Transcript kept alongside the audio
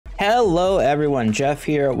Hello everyone, Jeff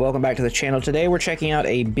here. Welcome back to the channel. Today we're checking out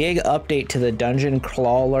a big update to the Dungeon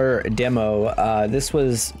Clawler demo. This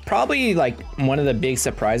was probably like one of the big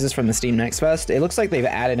surprises from the Steam Next Fest. It looks like they've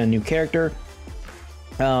added a new character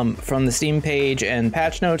from the Steam page and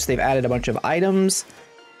patch notes. They've added a bunch of items,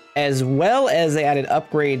 as well as they added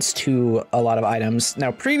upgrades to a lot of items.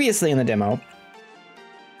 Now, previously in the demo,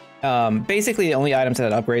 basically the only items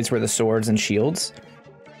that had upgrades were the swords and shields,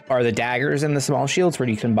 or the daggers and the small shields, where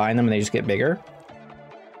you combine them and they just get bigger.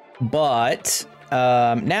 But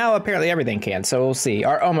now apparently everything can, so we'll see,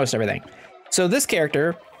 or almost everything. So this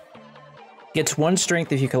character gets 1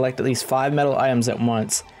 strength if you collect at least 5 metal items at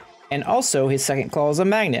once. And also his second claw is a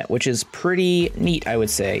magnet, which is pretty neat, I would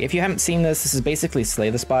say. If you haven't seen this, this is basically Slay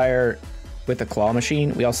the Spire with a claw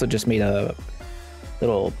machine. We also just made a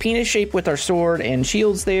little penis shape with our sword and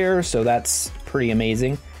shields there, so that's pretty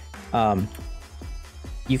amazing.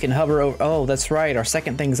 You can hover over, oh, that's right, our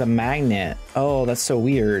second thing's a magnet. Oh, that's so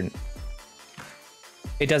weird.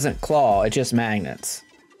 It doesn't claw, it just magnets.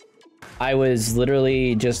 I was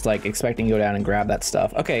literally just like expecting to go down and grab that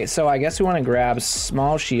stuff. Okay, so I guess we want to grab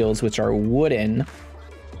small shields, which are wooden,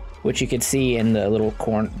 which you can see in the little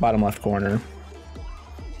bottom left corner.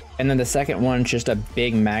 And then the second one's just a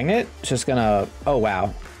big magnet. It's just gonna, oh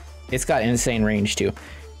wow. It's got insane range too.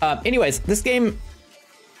 Anyways, this game,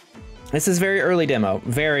 this is very early demo,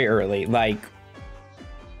 very early. Like,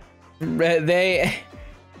 they,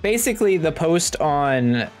 basically the post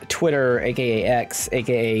on Twitter, aka X,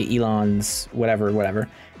 aka Elon's whatever,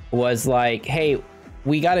 was like, hey,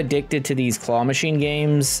 we got addicted to these claw machine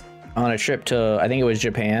games on a trip to, I think it was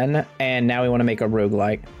Japan, and now we want to make a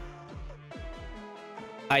roguelike.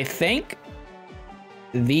 I think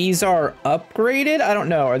these are upgraded. I don't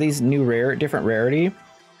know. Are these new different rarity?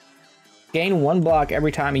 Gain 1 block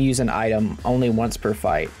every time you use an item, only once per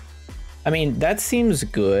fight. I mean, that seems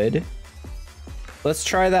good. Let's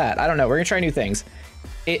try that. I don't know. We're gonna try new things.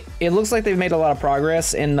 It looks like they've made a lot of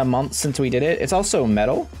progress in the months since we did it. It's also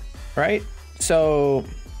metal, right? So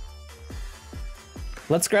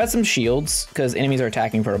let's grab some shields because enemies are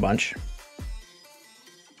attacking for a bunch.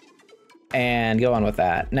 And go on with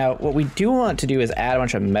that. Now, what we do want to do is add a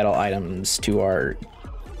bunch of metal items to our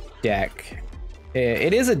deck.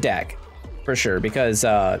 It is a deck, for sure, because,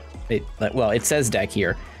 well, it says deck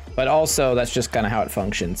here, but also that's just kind of how it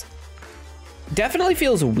functions. Definitely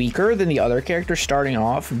feels weaker than the other character starting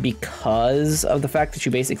off because of the fact that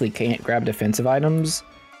you basically can't grab defensive items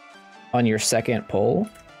on your second pull.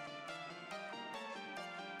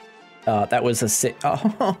 That was a sick.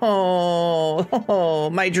 Oh,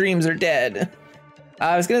 my dreams are dead.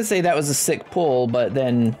 I was gonna say that was a sick pull, but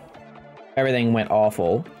then everything went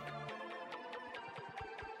awful.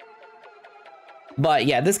 But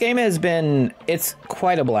yeah, this game has been, it's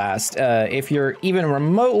quite a blast. If you're even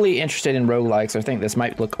remotely interested in roguelikes or think this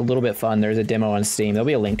might look a little bit fun, there's a demo on Steam. There'll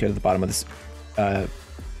be a link to it at the bottom of this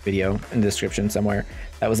video in the description somewhere.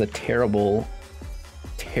 That was a terrible,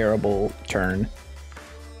 terrible turn.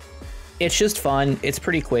 It's just fun. It's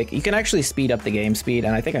pretty quick. You can actually speed up the game speed,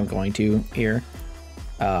 and I think I'm going to here.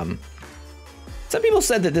 Some people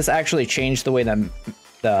said that this actually changed the way that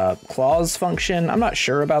the claws function. I'm not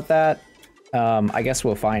sure about that. I guess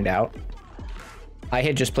we'll find out. I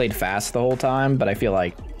had just played fast the whole time, but I feel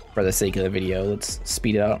like for the sake of the video, let's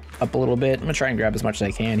speed it up a little bit. I'm gonna try and grab as much as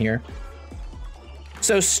I can here.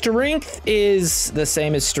 So strength is the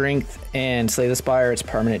same as strength and Slay the Spire. It's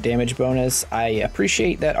permanent damage bonus. I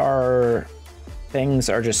appreciate that our things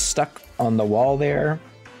are just stuck on the wall there.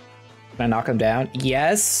 Can I knock them down?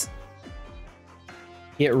 Yes.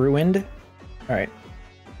 Get ruined. All right.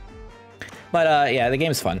 But yeah, the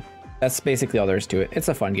game's fun. That's basically all there is to it. It's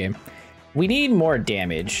a fun game. We need more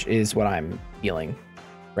damage is what I'm feeling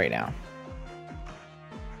right now.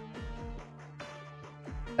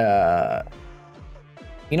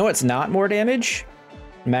 You know what's not more damage?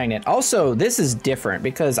 Magnet. Also, this is different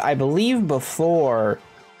because I believe before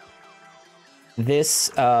this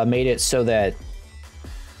made it so that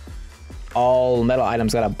all metal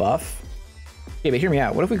items got a buff. Yeah, but hear me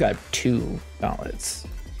out. What if we got 2 gauntlets?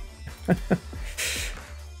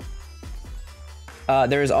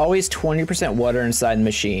 There's always 20% water inside the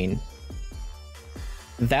machine.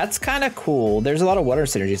 That's kind of cool. There's a lot of water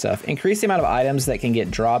synergy stuff. Increase the amount of items that can get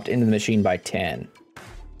dropped into the machine by 10.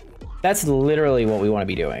 That's literally what we want to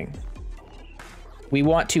be doing. We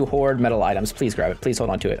want to hoard metal items. Please grab it. Please hold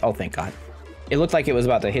on to it. Oh, thank God. It looked like it was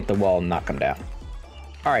about to hit the wall and not come down.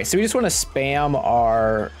 All right, so we just want to spam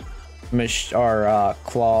our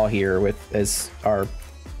claw here with as our...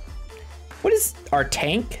 What is our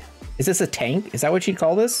tank? Is this a tank? Is that what you'd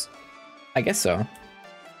call this? I guess so.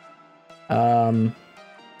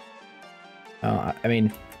 I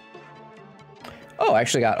mean... Oh, I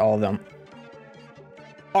actually got all of them.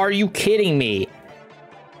 Are you kidding me?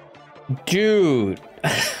 Dude.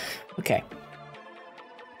 Okay.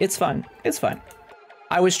 It's fun. It's fun.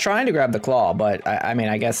 I was trying to grab the claw, but I mean,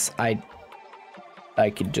 I guess I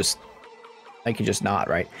could just not,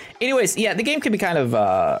 right? Anyways, yeah, the game can be kind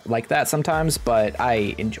of like that sometimes, but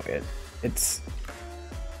I enjoy it. It's,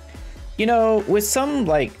 you know, with some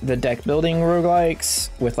like the deck building roguelikes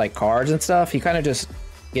with like cards and stuff, you kind of just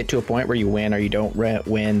get to a point where you win or you don't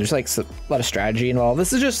win. There's like a lot of strategy involved.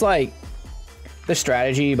 This is just like the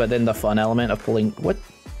strategy, but then the fun element of pulling what,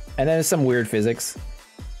 and then some weird physics.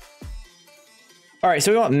 All right,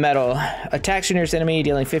 so we want metal. Attacks your nearest enemy,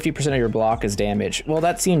 dealing 50% of your block as damage. Well,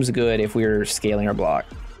 that seems good if we're scaling our block.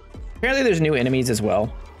 Apparently there's new enemies as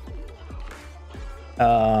well.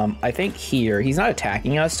 I think here, he's not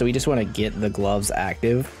attacking us, so we just want to get the gloves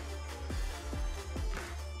active.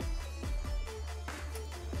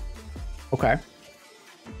 Okay.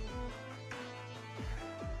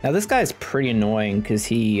 Now this guy's pretty annoying because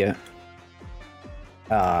he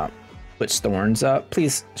puts thorns up.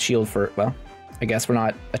 Please shield for, well, I guess we're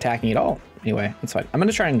not attacking at all. Anyway, that's fine. I'm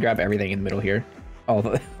gonna try and grab everything in the middle here. Oh,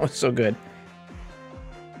 that was so good.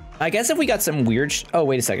 I guess if we got some weird, oh,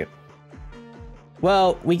 wait a second.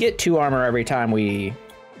 Well, we get 2 armor every time we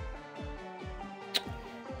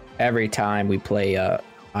play a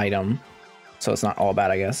item. So it's not all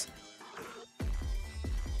bad, I guess.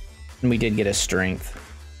 And we did get a strength.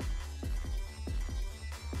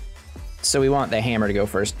 So we want the hammer to go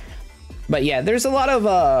first. But yeah, there's a lot of,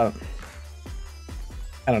 I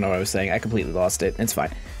don't know what I was saying. I completely lost it. It's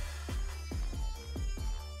fine.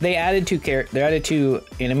 They added 2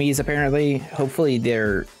 enemies, apparently. Hopefully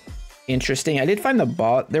they're interesting. I did find the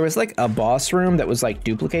boss. There was like a boss room that was like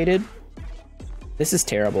duplicated. This is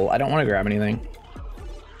terrible. I don't want to grab anything.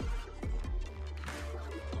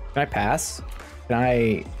 Can I pass? Did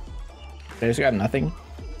I just grab nothing?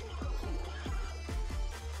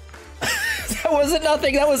 That wasn't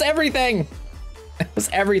nothing. That was everything. That was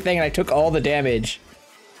everything. And I took all the damage.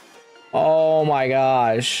 Oh my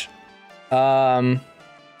gosh. Oh,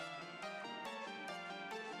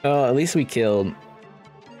 at least we killed.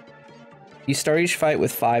 You start each fight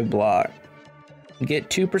with 5 block. You get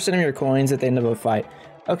 2% of your coins at the end of a fight.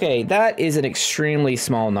 Okay, that is an extremely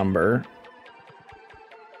small number.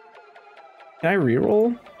 Can I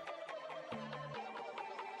reroll?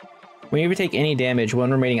 When you take any damage,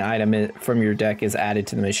 1 remaining item from your deck is added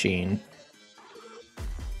to the machine.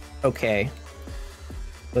 Okay.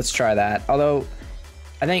 Let's try that. Although,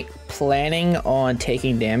 I think planning on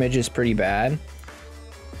taking damage is pretty bad.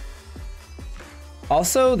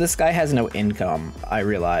 Also, this guy has no income, I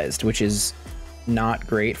realized, which is not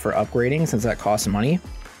great for upgrading since that costs money.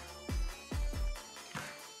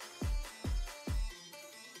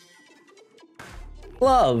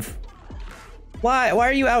 Glove! Why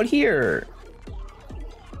are you out here?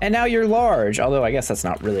 And now you're large, although I guess that's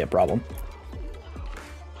not really a problem.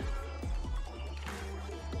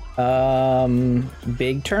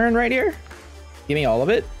 Big turn right here? Give me all of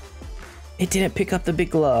it? It didn't pick up the big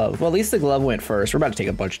glove. Well, at least the glove went first. We're about to take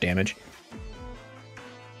a bunch of damage.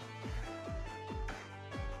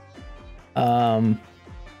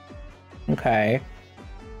 Okay.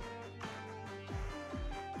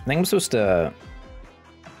 I think I'm supposed to...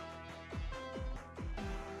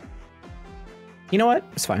 You know what?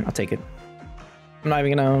 It's fine. I'll take it. I'm not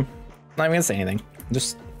even gonna say anything.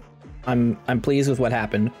 Just, I'm pleased with what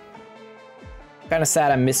happened. Kind of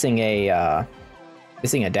sad I'm missing a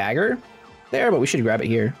dagger there, but we should grab it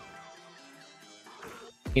here.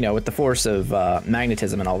 You know, with the force of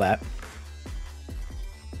magnetism and all that.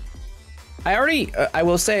 I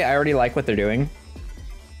will say I already like what they're doing.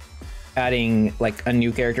 Adding like a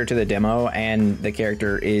new character to the demo, and the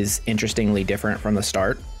character is interestingly different from the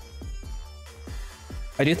start.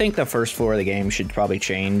 I do think the first floor of the game should probably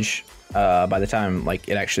change by the time like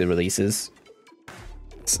it actually releases.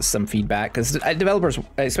 Some feedback, because developers,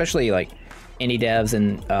 especially like indie devs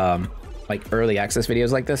and like early access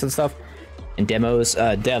videos like this and stuff, and demos,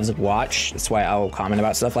 devs watch. That's why I'll comment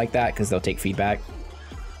about stuff like that, because they'll take feedback.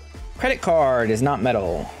 Credit card is not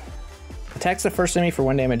metal. Attacks the first enemy for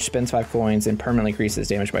 1 damage, spends 5 coins, and permanently increases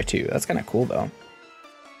damage by 2. That's kind of cool though.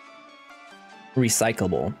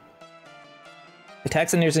 Recyclable.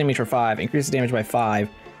 Attacks the nearest enemy for 5, increases damage by 5.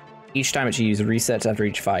 Each time it's used, resets after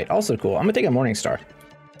each fight. Also cool. I'm gonna take a Morning Star.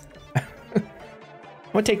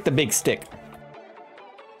 I'm gonna take the big stick.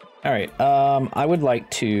 All right, I would like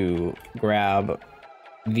to grab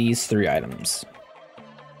these 3 items.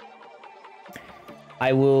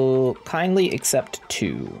 I will kindly accept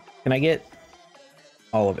 2. Can I get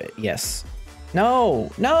all of it? Yes.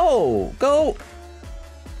 No, no, go.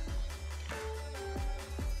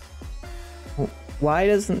 Why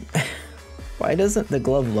doesn't the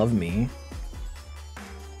glove love me?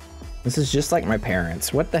 This is just like my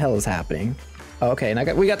parents. What the hell is happening? Oh, okay,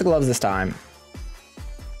 and we got the gloves this time.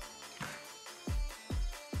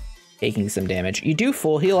 Taking some damage. You do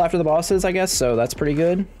full heal after the bosses, I guess, so that's pretty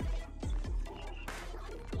good.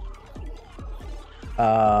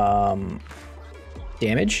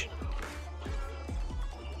 Damage.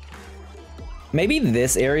 Maybe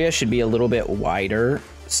this area should be a little bit wider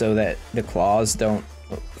so that the claws don't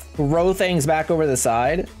throw things back over the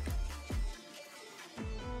side.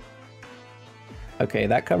 Okay,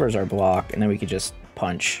 that covers our block, and then we could just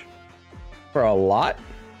punch for a lot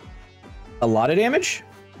of damage.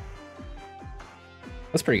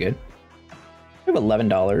 That's pretty good. We have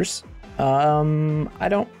 $11. I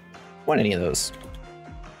don't want any of those.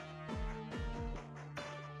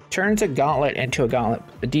 Turn to gauntlet into a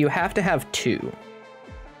gauntlet. Do you have to have 2?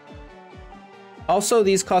 Also,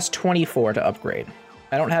 these cost 24 to upgrade.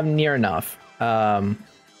 I don't have near enough.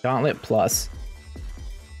 Gauntlet plus.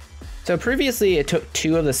 So previously it took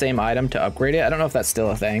 2 of the same item to upgrade it. I don't know if that's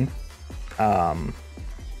still a thing.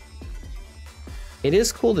 It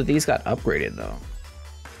is cool that these got upgraded though.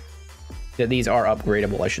 That these are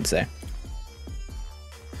upgradable, I should say.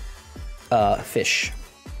 Fish.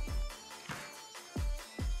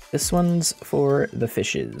 This one's for the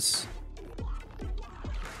fishes.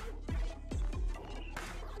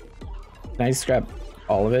 Can I just grab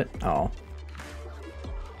all of it? Oh.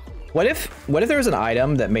 What if there was an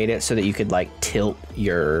item that made it so that you could like tilt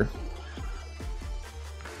your...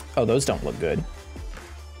 Oh, those don't look good.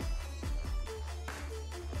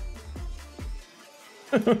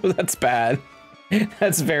 That's bad.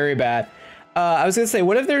 That's very bad. I was gonna say,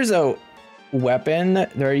 what if there's a weapon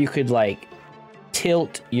where you could like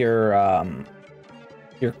tilt your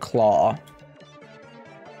claw?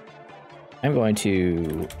 I'm going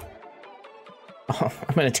to... Oh,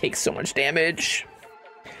 I'm gonna take so much damage.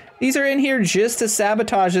 These are in here just to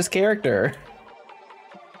sabotage this character.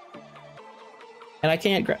 And I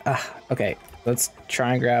can't grab... okay, let's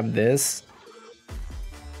try and grab this.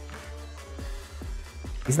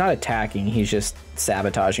 He's not attacking, he's just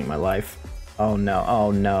sabotaging my life. Oh no,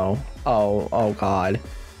 oh no. Oh god.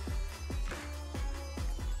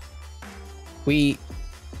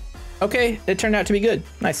 Okay, it turned out to be good.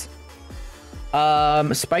 Nice.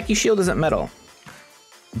 Spiky shield isn't metal.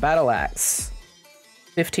 Battle axe.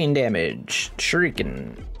 15 damage.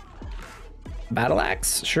 Shuriken. Battle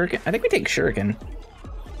axe? Shuriken? I think we take shuriken.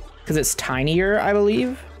 Because it's tinier, I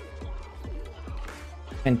believe.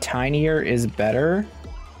 And tinier is better.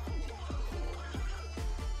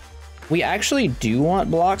 We actually do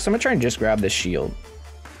want blocks, so I'm gonna try and just grab this shield.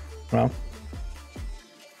 Well,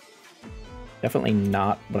 definitely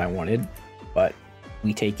not what I wanted, but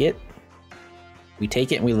we take it. We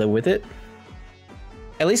take it and we live with it.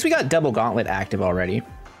 At least we got double gauntlet active already.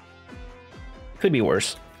 Could be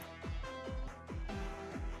worse.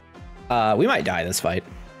 We might die this fight.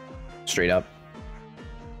 Straight up.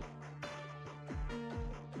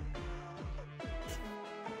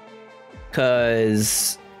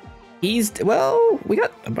 Cause well, we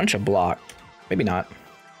got a bunch of block. Maybe not.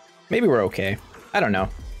 Maybe we're okay. I don't know.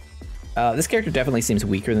 This character definitely seems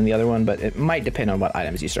weaker than the other one, but it might depend on what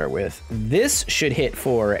items you start with. This should hit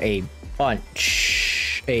for a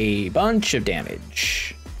bunch of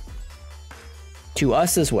damage. To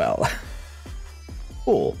us as well.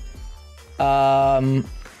 Cool.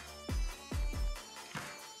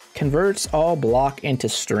 Converts all block into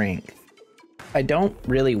strength. I don't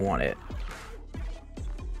really want it.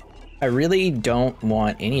 I really don't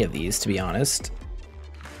want any of these, to be honest.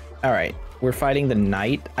 All right, we're fighting the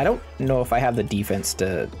knight. I don't know if I have the defense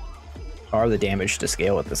to, or the damage to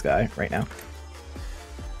scale with this guy right now.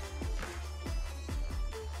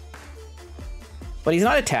 But he's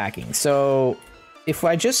not attacking, so if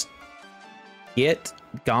I just get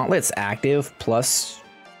gauntlets active plus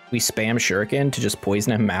we spam shuriken to just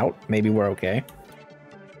poison him out, maybe we're okay.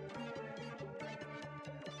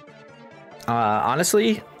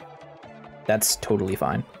 Honestly, that's totally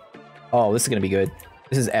fine. Oh, this is gonna be good.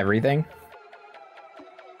 This is everything.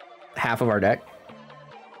 Half of our deck.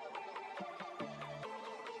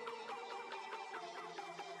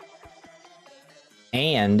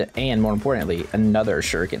 And more importantly, another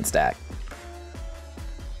shuriken stack.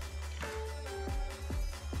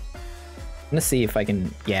 I'm gonna see if I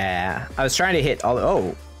can, yeah. I was trying to hit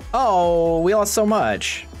all, oh, we lost so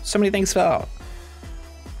much. So many things fell.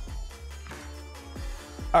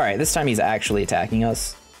 All right, this time he's actually attacking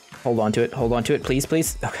us. Hold on to it, please,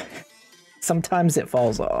 please. Okay. Sometimes it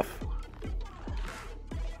falls off.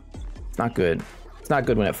 not good. It's not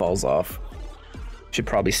good when it falls off. Should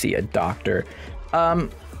probably see a doctor. I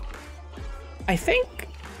think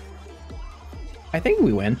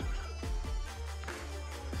we win.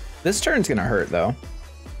 This turn's gonna hurt though.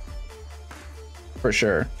 For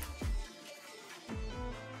sure.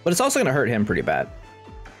 But it's also gonna hurt him pretty bad.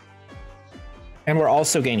 And we're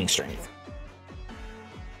also gaining strength.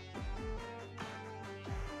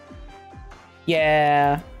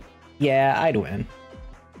 Yeah, I'd win.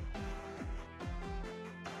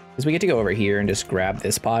 Because we get to go over here and just grab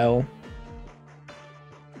this pile.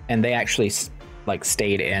 And they actually, like,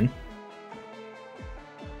 stayed in.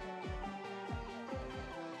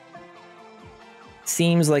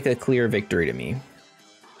 Seems like a clear victory to me.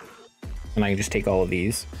 And I can just take all of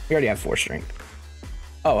these. We already have 4 strength.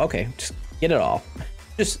 Oh, okay. Just get it all.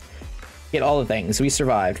 Just get all the things. We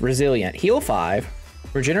survived. Resilient. Heal 5.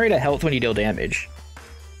 Regenerate a health when you deal damage.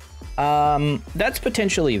 That's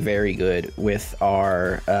potentially very good with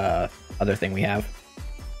our other thing we have.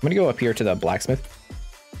 I'm gonna go up here to the blacksmith.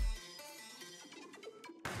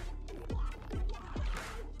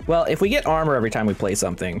 Well, if we get armor every time we play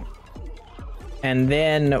something, and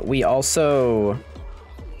then we also...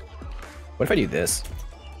 What if I do this?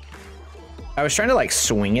 I was trying to like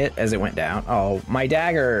swing it as it went down. Oh, my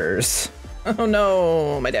daggers. Oh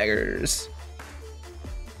no, my daggers.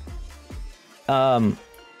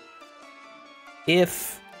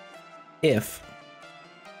 If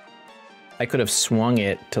I could have swung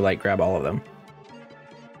it to like grab all of them.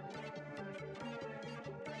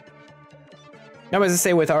 I was to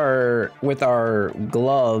say with our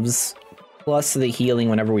gloves plus the healing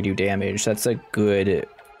whenever we do damage, that's a good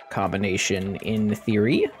combination in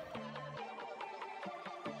theory.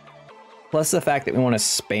 Plus the fact that we want to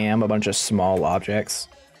spam a bunch of small objects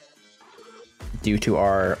due to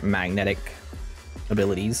our magnetic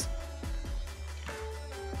abilities.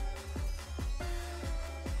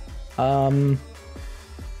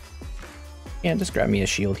 Yeah, just grab me a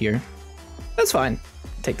shield here. That's fine.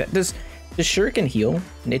 Take that. Does Shuriken heal?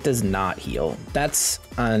 It does not heal. That's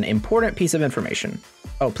an important piece of information.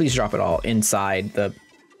 Oh, please drop it all inside the...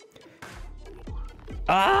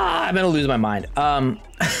 Ah, I'm gonna lose my mind.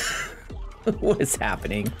 What is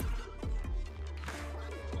happening?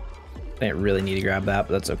 I didn't really need to grab that,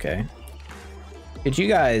 but that's okay. Could you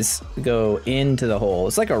guys go into the hole?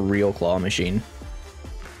 It's like a real claw machine.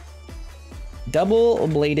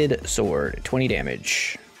 Double-bladed sword, 20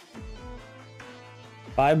 damage.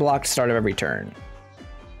 5 blocked start of every turn.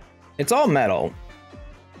 It's all metal.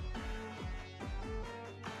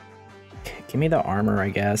 Give me the armor, I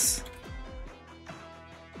guess.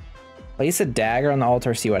 Place a dagger on the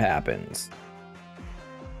altar, see what happens.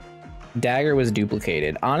 Dagger was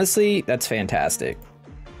duplicated. Honestly, that's fantastic.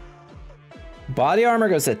 Body armor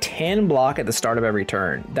goes to 10 block at the start of every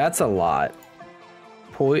turn. That's a lot.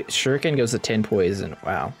 Shuriken goes to 10 poison.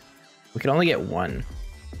 Wow. We can only get 1.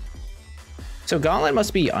 So Gauntlet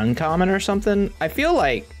must be uncommon or something. I feel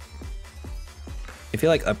like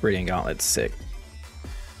upgrading Gauntlet's sick.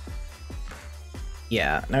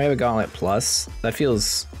 Yeah, now we have a Gauntlet Plus. That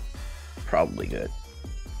feels probably good.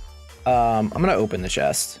 I'm gonna open the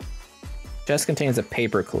chest. Chest contains a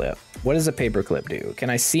paper clip. What does a paper clip do?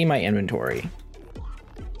 Can I see my inventory?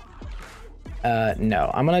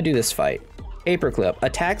 No, I'm gonna do this fight. Paperclip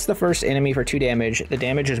attacks the first enemy for 2 damage. The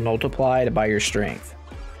damage is multiplied by your strength.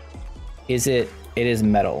 It is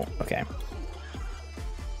metal. Okay.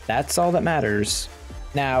 That's all that matters.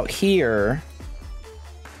 Now here,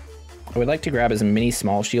 I would like to grab as many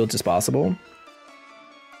small shields as possible,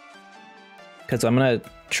 because I'm gonna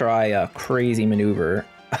try a crazy maneuver.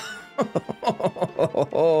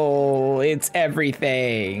 Oh, it's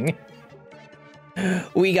everything.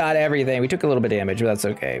 We got everything. We took a little bit of damage, but that's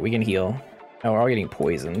okay. We can heal. Oh, we're all getting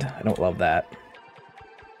poisoned. I don't love that.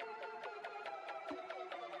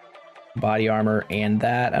 Body armor and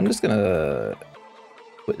that. I'm just gonna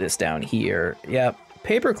put this down here. Yep.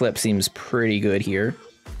 Paperclip seems pretty good here.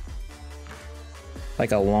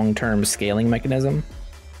 Like a long-term scaling mechanism.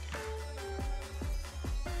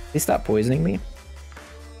 They stop poisoning me.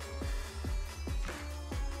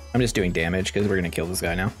 I'm just doing damage because we're gonna kill this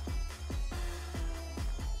guy now.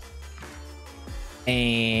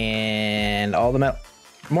 And all the metal.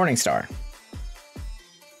 Morningstar.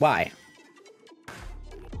 Why?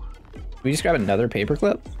 Did we just grab another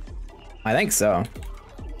paperclip? I think so.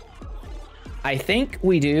 I think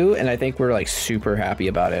we do, and I think we're like super happy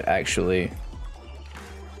about it, actually.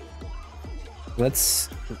 Let's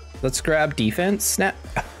grab defense. Snap.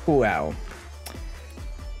 Wow.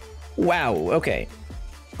 Wow, okay.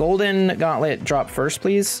 Golden Gauntlet drop first,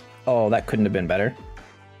 please. Oh, that couldn't have been better.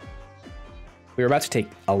 We were about to take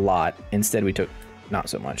a lot. Instead, we took not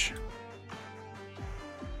so much.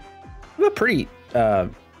 We have a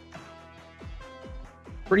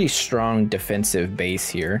pretty strong defensive base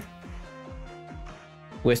here.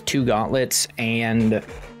 With 2 gauntlets and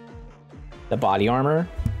the body armor.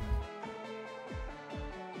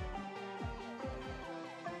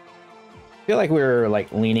 I feel like we were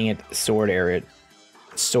like leaning at sword area.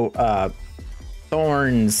 So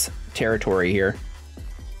Thorns territory here.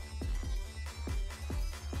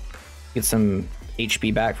 Get some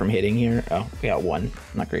HP back from hitting here. Oh, we got 1.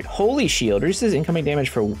 Not great. Holy Shield reduces incoming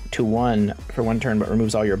damage to 1 for 1 turn, but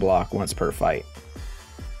removes all your block once per fight.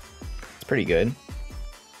 It's pretty good.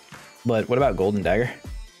 But what about Golden Dagger?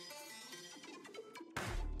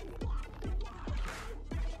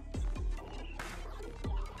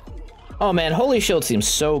 Oh man, Holy Shield seems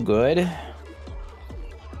so good.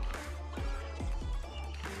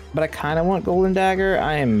 But I kind of want Golden Dagger.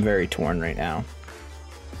 I am very torn right now.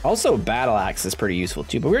 Also, Battle Axe is pretty useful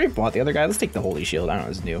too, but we already bought the other guy. Let's take the Holy Shield. I don't know,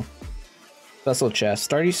 it's new. Vessel Chest.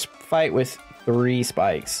 Start each fight with 3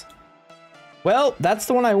 spikes. Well, that's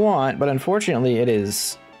the one I want, but unfortunately it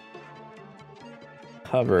is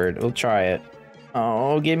covered. We'll try it.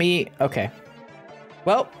 Oh, give me... Okay.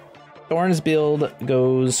 Well, Thorn's build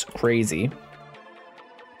goes crazy.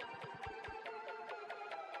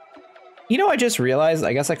 You know, I just realized,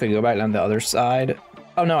 I guess I could go back down the other side.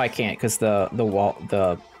 Oh no, I can't, because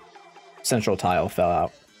the central tile fell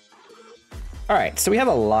out. All right, so we have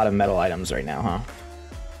a lot of metal items right now, huh?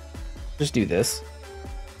 Just do this.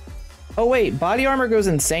 Oh wait, body armor goes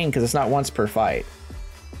insane because it's not once per fight.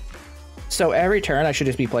 So every turn I should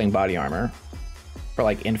just be playing body armor for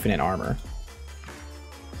like infinite armor.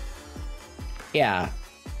 Yeah.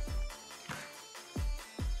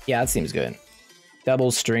 Yeah, that seems good.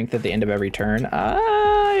 Double strength at the end of every turn.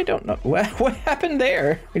 I don't know. What happened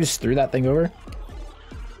there? I just threw that thing over.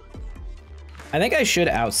 I think I should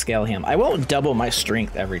outscale him. I won't double my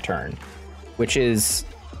strength every turn, which is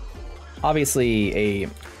obviously a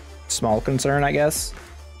small concern, I guess.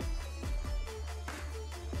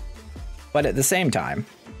 But at the same time,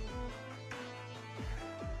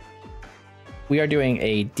 we are doing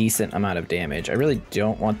a decent amount of damage. I really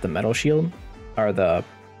don't want the metal shield or the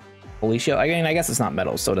holy shield. I mean, I guess it's not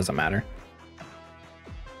metal, so it doesn't matter.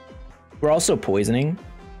 We're also poisoning.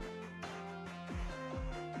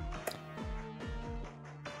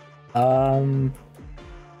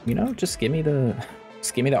 You know, just give me the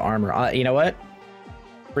armor. You know what?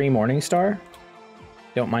 Free Morning Star.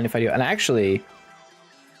 Don't mind if I do. And actually,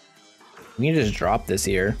 we can just drop this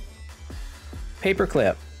here.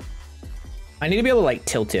 Paperclip. I need to be able to like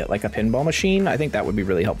tilt it like a pinball machine. I think that would be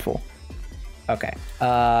really helpful. Okay,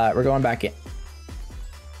 we're going back in.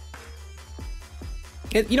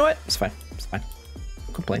 You know what? It's fine. It's fine.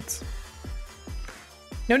 No complaints.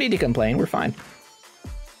 No need to complain. We're fine.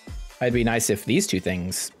 It'd be nice if these 2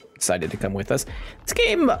 things decided to come with us. This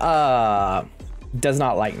game does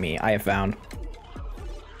not like me, I have found.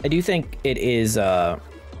 I do think it is out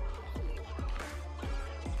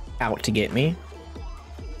to get me.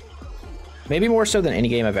 Maybe more so than any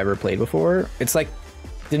game I've ever played before. It's like,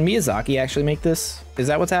 did Miyazaki actually make this? Is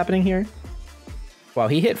that what's happening here? Wow,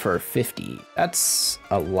 he hit for 50. That's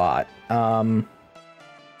a lot. I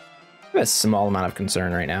have a small amount of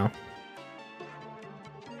concern right now.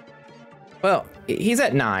 Well, he's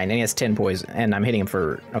at 9 and he has 10 poison, and I'm hitting him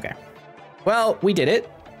for... Okay. Well, we did it.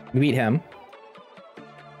 We beat him.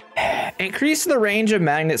 Increase the range of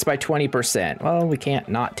magnets by 20%. Well, we can't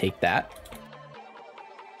not take that.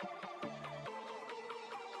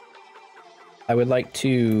 I would like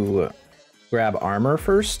to grab armor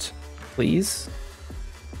first, please.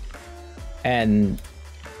 And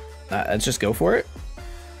let's just go for it.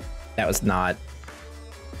 That was not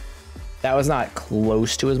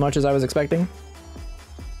close to as much as I was expecting.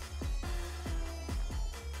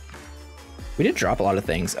 We did drop a lot of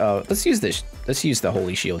things. Oh, let's use this. Let's use the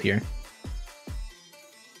Holy Shield here.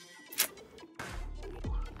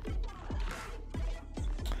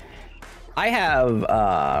 I have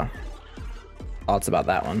thoughts about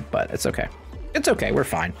that one, but it's okay. It's okay, we're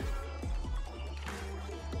fine.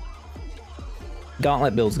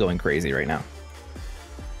 Gauntlet build's going crazy right now.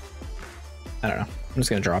 I don't know. I'm just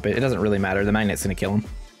gonna drop it. It doesn't really matter. The magnet's gonna kill him.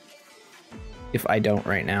 If I don't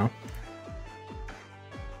right now.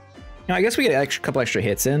 You know, I guess we get a couple extra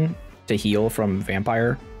hits in to heal from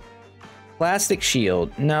Vampire. Plastic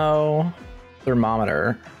Shield. No.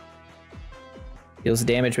 Thermometer. Deals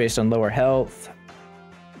damage based on lower health.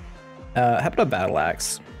 How about a Battle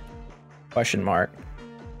Axe? Question mark.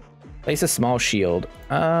 Place a small shield.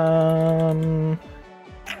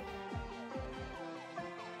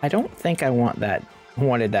 I don't think I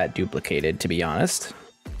wanted that duplicated, to be honest.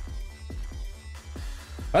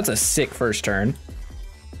 That's a sick first turn.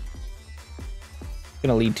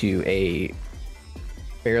 Gonna lead to a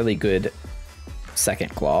fairly good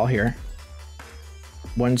second claw here.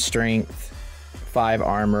 1 strength, 5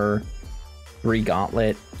 armor, 3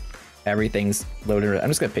 gauntlet. Everything's loaded. I'm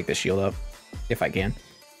just gonna pick the shield up if I can.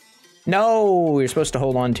 No, you're supposed to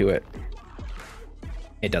hold on to it.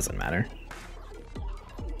 It doesn't matter.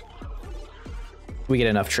 We get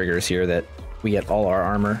enough triggers here that we get all our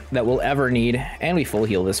armor that we'll ever need, and we full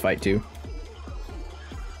heal this fight too.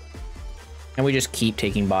 And we just keep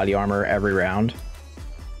taking body armor every round.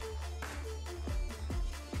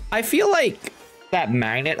 I feel like that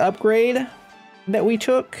magnet upgrade that we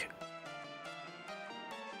took,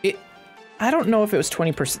 I don't know if it was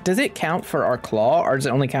 20%. Does it count for our claw, or does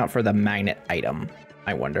it only count for the magnet item?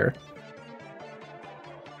 I wonder.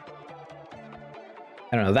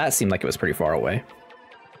 I don't know, that seemed like it was pretty far away.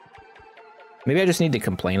 Maybe I just need to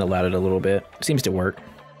complain about it a little bit. Seems to work.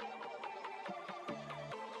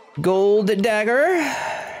 Gold dagger.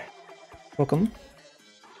 Welcome.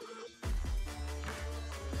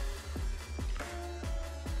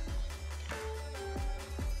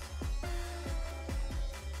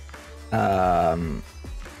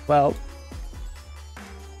 Well,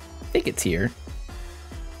 I think it's here.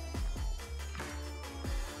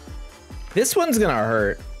 This one's gonna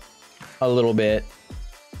hurt a little bit.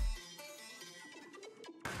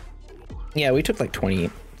 Yeah, we took like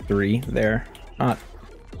 23 there. Not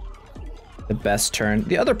the best turn.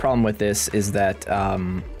 The other problem with this is that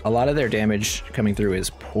a lot of their damage coming through is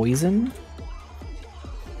poison,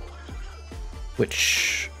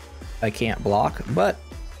 which I can't block. But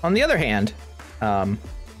on the other hand, I'm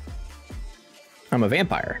a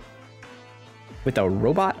vampire with a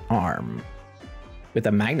robot arm, with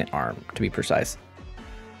a magnet arm to be precise.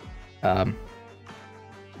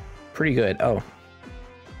 Pretty good. Oh,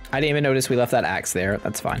 I didn't even notice we left that axe there.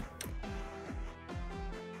 That's fine.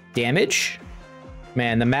 Damage,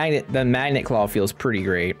 man. The magnet claw feels pretty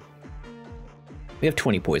great. We have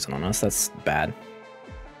 20 poison on us. That's bad.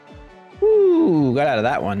 Ooh, got out of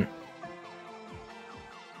that one.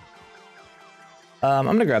 I'm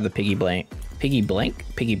gonna grab the piggy bank. All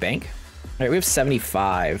right, we have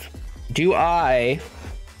 75. Do I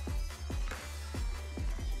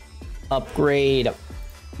upgrade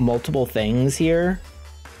multiple things here?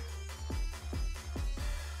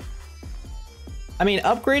 I mean,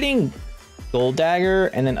 upgrading Gold Dagger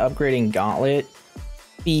and then upgrading Gauntlet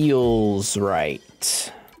feels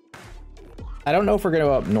right. I don't know if we're gonna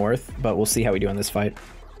go up north, but we'll see how we do in this fight.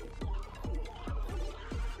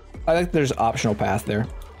 I think there's optional path there.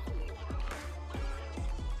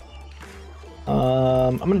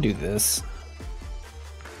 I'm gonna do this.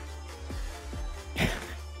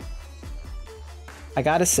 I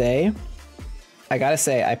gotta say,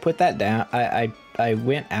 I put that down. I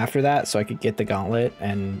went after that so I could get the gauntlet,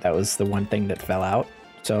 and that was the one thing that fell out.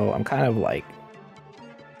 So I'm kind of like,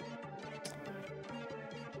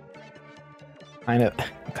 kind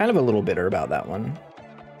of a little bitter about that one.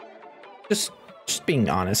 Just being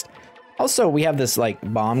honest. Also, we have this like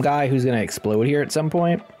bomb guy who's gonna explode here at some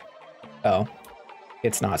point. Oh,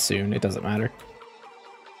 it's not soon. It doesn't matter.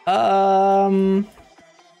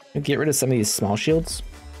 Get rid of some of these small shields.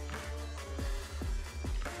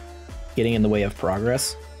 Getting in the way of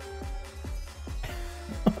progress.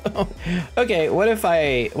 Okay, what if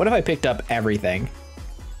I picked up everything?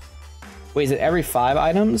 Wait, is it every 5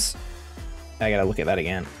 items? I gotta look at that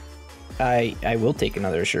again. I will take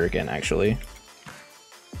another shuriken, actually.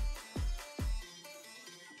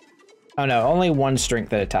 Oh no, only 1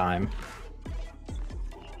 strength at a time.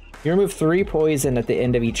 You remove 3 poison at the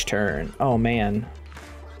end of each turn. Oh man.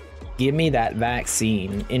 Give me that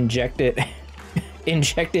vaccine. Inject it.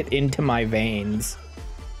 Inject it into my veins.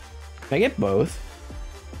 Can I get both?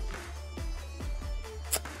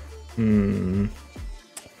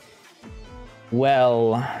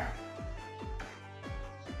 Well,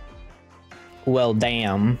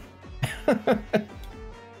 damn.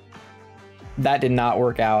 That did not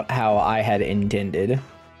work out how I had intended.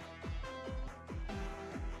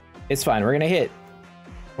 It's fine. We're gonna hit.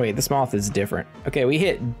 Wait, this moth is different. Okay, we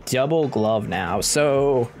hit double glove now.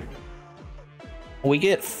 So we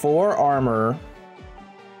get 4 armor.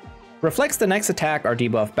 Reflects the next attack or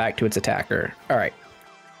debuff back to its attacker. All right.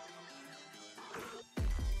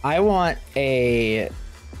 I want a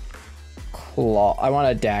claw. I want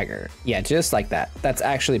a dagger. Yeah, just like that. That's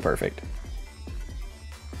actually perfect.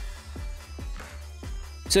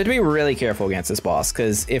 So to be really careful against this boss,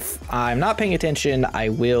 because if I'm not paying attention, I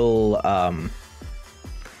will,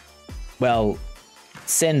 well,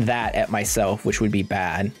 send that at myself, which would be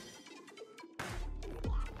bad.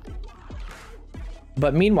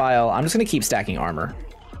 But meanwhile, I'm just gonna keep stacking armor.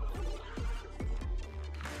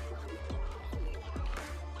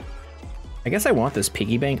 I guess I want this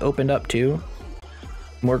piggy bank opened up too.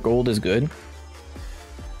 More gold is good.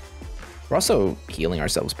 We're also healing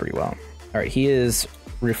ourselves pretty well. All right, he is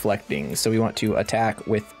reflecting, so we want to attack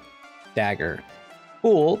with dagger.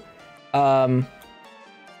 Cool.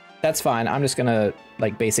 That's fine. I'm just gonna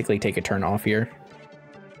like basically take a turn off here.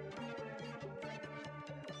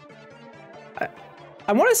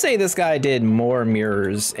 I want to say this guy did more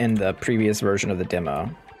mirrors in the previous version of the demo.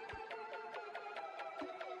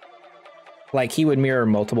 Like he would mirror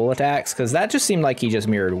multiple attacks, because that just seemed like he just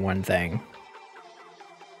mirrored one thing.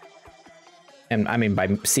 And I mean,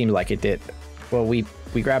 by seemed like it did. Well, we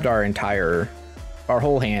grabbed our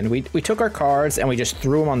whole hand. We took our cards and we just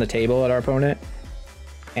threw them on the table at our opponent.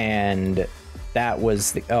 And that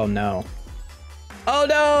was the, oh no. Oh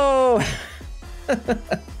no!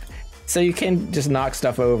 So you can just knock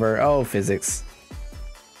stuff over. Oh, physics.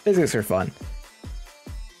 Physics are fun.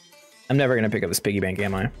 I'm never gonna pick up this piggy bank,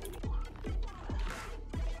 am I?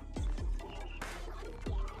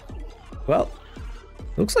 Well,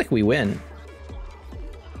 looks like we win.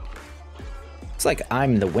 Looks like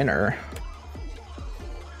I'm the winner.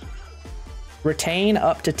 Retain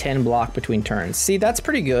up to 10 block between turns. See, that's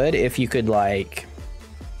pretty good if you could like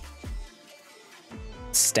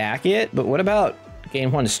stack it, but what about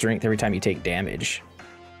gain 1 strength every time you take damage?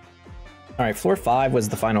 All right, floor 5 was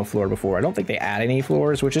the final floor before. I don't think they add any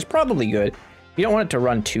floors, which is probably good. You don't want it to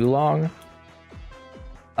run too long.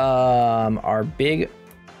 Our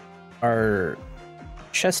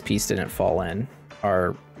chest piece didn't fall in.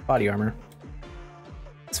 Our body armor.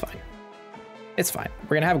 It's fine. It's fine.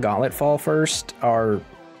 We're gonna have Gauntlet fall first. Our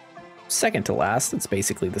second to last. It's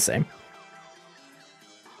basically the same.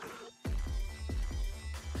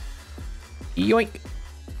 Yoink.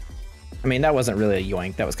 I mean, that wasn't really a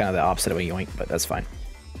yoink. That was kind of the opposite of a yoink, but that's fine.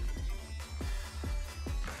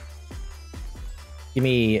 Give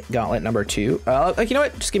me Gauntlet number 2. Like, you know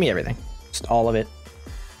what? Just give me everything. Just all of it.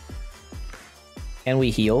 And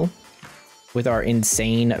we heal with our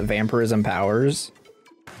insane vampirism powers.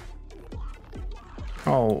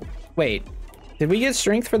 Oh, wait. Did we get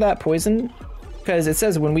strength for that poison? Because it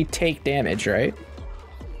says when we take damage, right?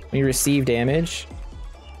 When you receive damage.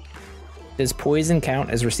 Does poison count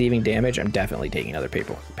as receiving damage? I'm definitely taking another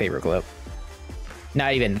paperclip.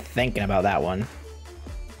 Not even thinking about that one.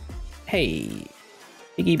 Hey.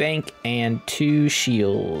 Piggy bank and 2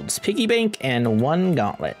 shields. Piggy bank and 1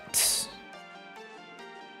 gauntlet.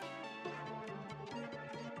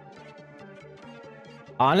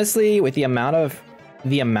 Honestly, with the amount of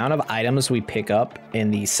items we pick up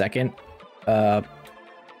in the second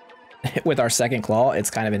with our second claw,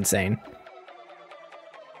 it's kind of insane.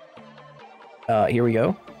 Here we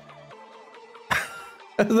go.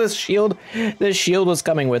 This shield was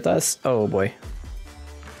coming with us. Oh boy.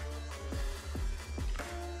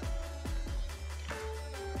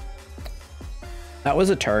 That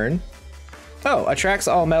was a turn. Oh, attracts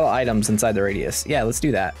all metal items inside the radius. Yeah, let's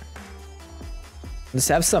do that. Let's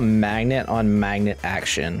have some magnet on magnet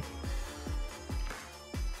action.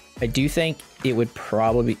 I do think it would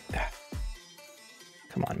probably...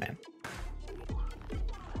 Come on, man.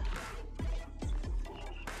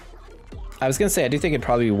 I was gonna say, I do think it'd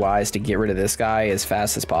probably be wise to get rid of this guy as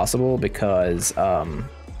fast as possible because,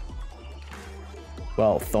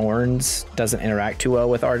 well, Thorns doesn't interact too well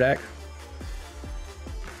with our deck.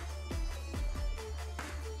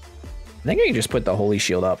 I think I can just put the Holy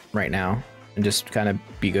Shield up right now and just kind of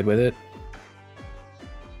be good with it.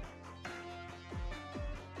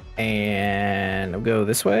 And I'll go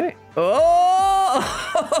this way. Oh,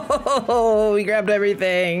 we grabbed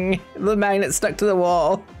everything. The magnet stuck to the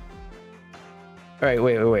wall. All right,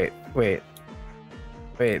 wait.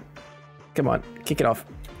 Come on, kick it off.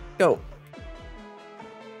 Go.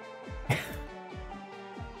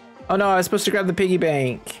 Oh no, I was supposed to grab the piggy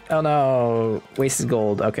bank. Oh no, wasted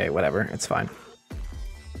gold. Okay, whatever, it's fine.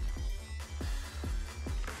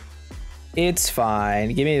 It's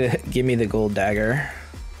fine. Give me the gold dagger.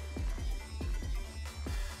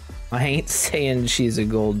 I ain't saying she's a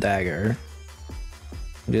gold dagger.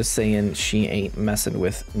 I'm just saying she ain't messing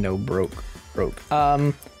with no broke.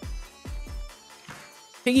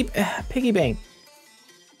 Piggy bank.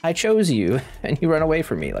 I chose you and you run away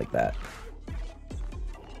from me like that.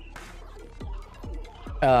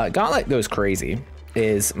 Gauntlet goes crazy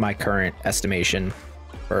is my current estimation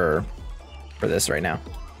for this right now.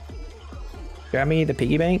 Grab me the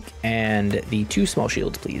piggy bank and the 2 small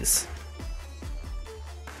shields, please.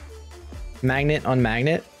 magnet on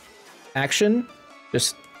magnet action,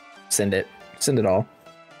 just send it. Send it all.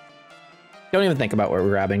 Don't even think about what we're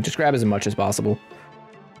grabbing. Just grab as much as possible.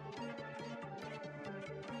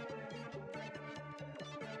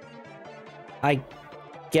 I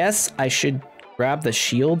guess I should grab the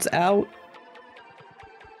shields out.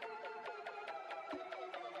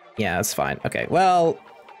 Yeah, that's fine. Okay, well,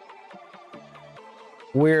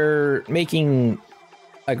 we're making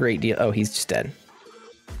a great deal. Oh, he's just dead.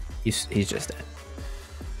 He's just dead.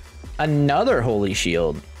 Another holy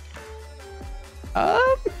shield.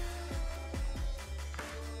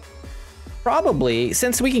 Probably,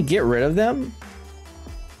 since we can get rid of them.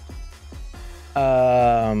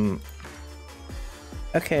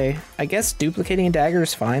 Okay, I guess duplicating a dagger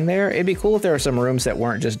is fine there. It'd be cool if there were some rooms that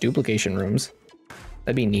weren't just duplication rooms.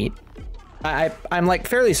 That'd be neat. I'm like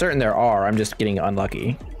fairly certain there are. I'm just getting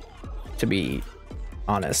unlucky, to be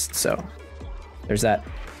honest. So there's that.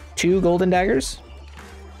 2 golden daggers.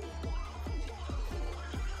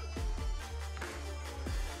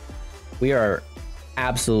 We are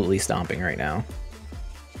absolutely stomping right now.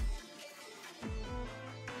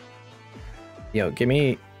 Yo, give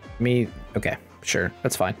me, okay, sure,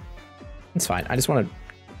 that's fine. That's fine. I just want to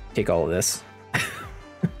take all of this.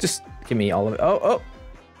 Just give me all of it. Oh.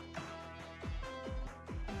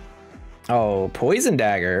 Oh, poison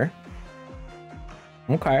dagger.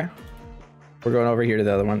 Okay. We're going over here to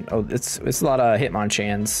the other one. Oh, it's a lot of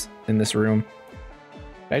Hitmonchans in this room.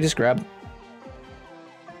 Did I just grab?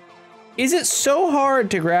 Is it so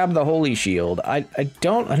hard to grab the holy shield? I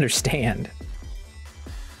don't understand.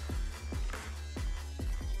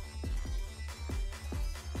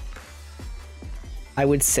 I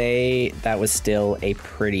would say that was still a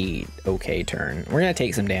pretty okay turn. We're gonna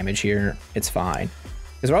take some damage here. It's fine.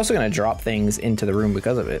 Because we're also gonna drop things into the room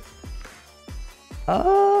because of it.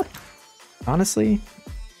 Honestly.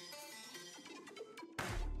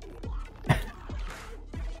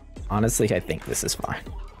 Honestly, I think this is fine.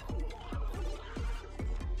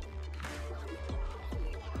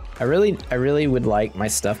 I really would like my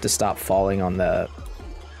stuff to stop falling on the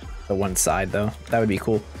one side though. That would be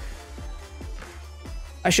cool.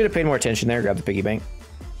 I should have paid more attention there. Grab the piggy bank.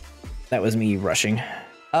 That was me rushing.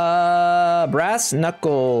 Brass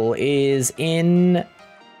knuckle is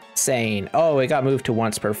insane. Oh, it got moved to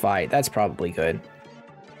once per fight. That's probably good.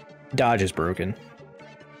 Dodge is broken.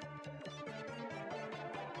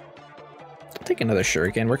 I'll take another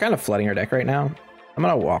shuriken. We're kind of flooding our deck right now. I'm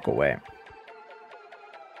gonna walk away.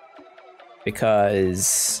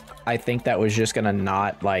 Because I think that was just gonna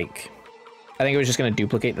not like... I think it was just gonna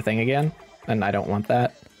duplicate the thing again. And I don't want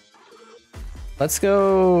that. Let's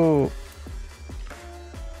go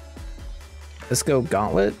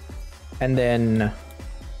Gauntlet. And then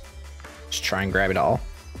just try and grab it all.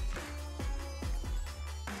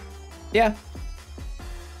 Yeah.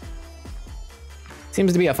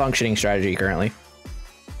 Seems to be a functioning strategy currently.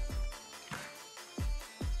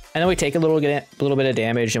 And then we take a little bit of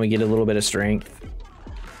damage and we get a little bit of strength.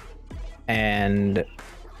 And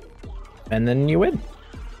then you win.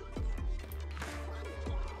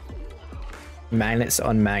 Magnets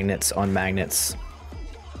on magnets on magnets.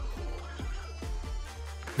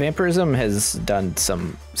 Vampirism has done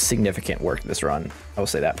some significant work this run. I will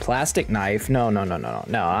say that. Plastic knife. No. I'm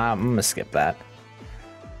gonna skip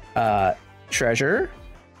that. Treasure.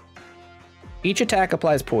 Each attack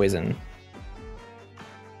applies poison.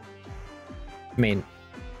 I mean,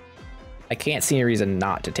 I can't see any reason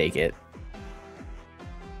not to take it.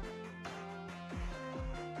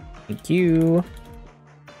 Thank you.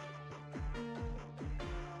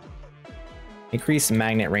 Increase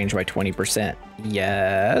magnet range by 20%.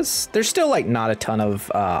 Yes. There's still like not a ton of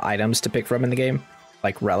items to pick from in the game,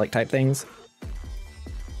 like relic type things.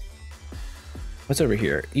 What's over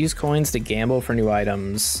here? Use coins to gamble for new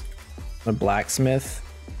items. A blacksmith.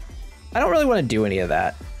 I don't really want to do any of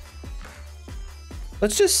that.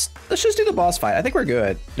 Let's just do the boss fight. I think we're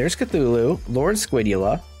good. There's Cthulhu, Lord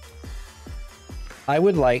Squidula. I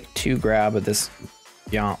would like to grab this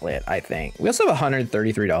Gauntlet, I think. We also have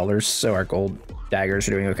 $133, so our gold daggers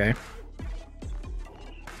are doing okay.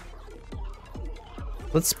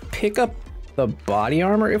 Let's pick up the body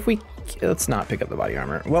armor if we... Let's not pick up the body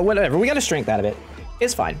armor. Well, whatever. We got to strength out of it.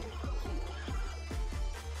 It's fine.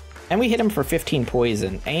 And we hit him for 15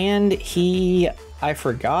 poison. And he... I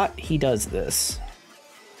forgot he does this.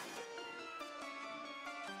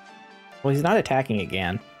 Well, he's not attacking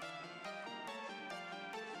again.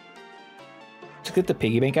 Just get the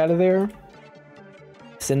piggy bank out of there.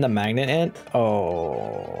 Send the magnet in.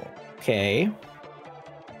 Oh, okay.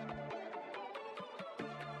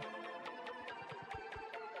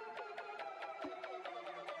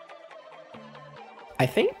 I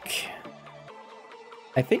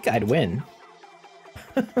think I'd win.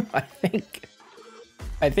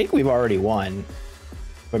 I think we've already won,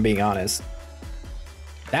 if I'm being honest.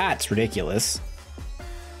 That's ridiculous.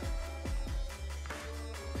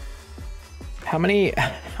 How many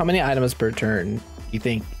items per turn do you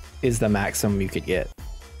think is the maximum you could get?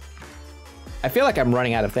 I feel like I'm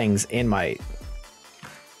running out of things in my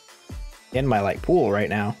like pool right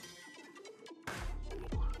now.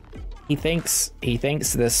 He thinks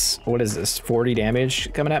this, what is this, 40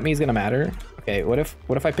 damage coming at me is gonna matter? Okay, what if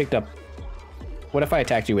I picked up, what if I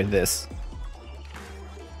attacked you with this?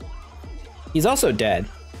 He's also dead.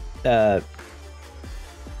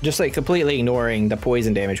 Just like completely ignoring the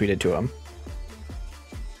poison damage we did to him.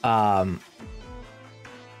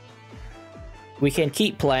 We can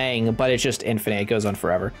keep playing, but it's just infinite. It goes on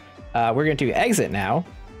forever. We're going to exit now.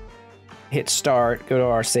 Hit start. Go to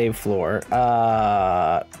our save floor.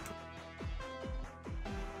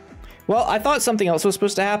 Well, I thought something else was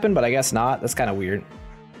supposed to happen, but I guess not. That's kind of weird.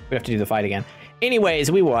 We have to do the fight again.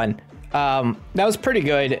 Anyways, we won. That was pretty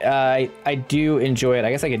good. I do enjoy it.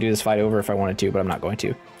 I guess I could do this fight over if I wanted to, but I'm not going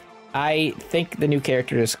to. I think the new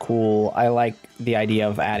character is cool. I like the idea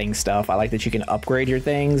of adding stuff. I like that you can upgrade your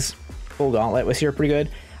things. Full Gauntlet was here pretty good.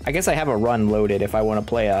 I guess I have a run loaded if I want to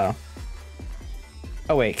play a...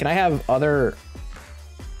 Oh wait, can I have other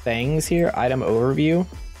things here? Item overview.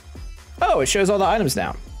 Oh, it shows all the items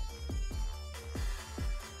now.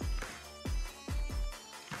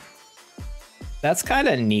 That's kind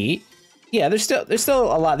of neat. Yeah, there's still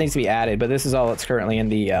a lot that needs to be added, but this is all that's currently in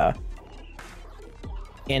the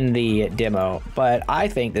demo. But I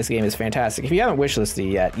think this game is fantastic. If you haven't wishlisted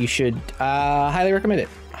it yet, you should highly recommend it.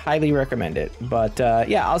 Highly recommend it. But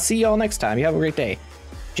yeah, I'll see you all next time. You have a great day.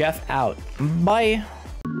 Jeff out. Bye.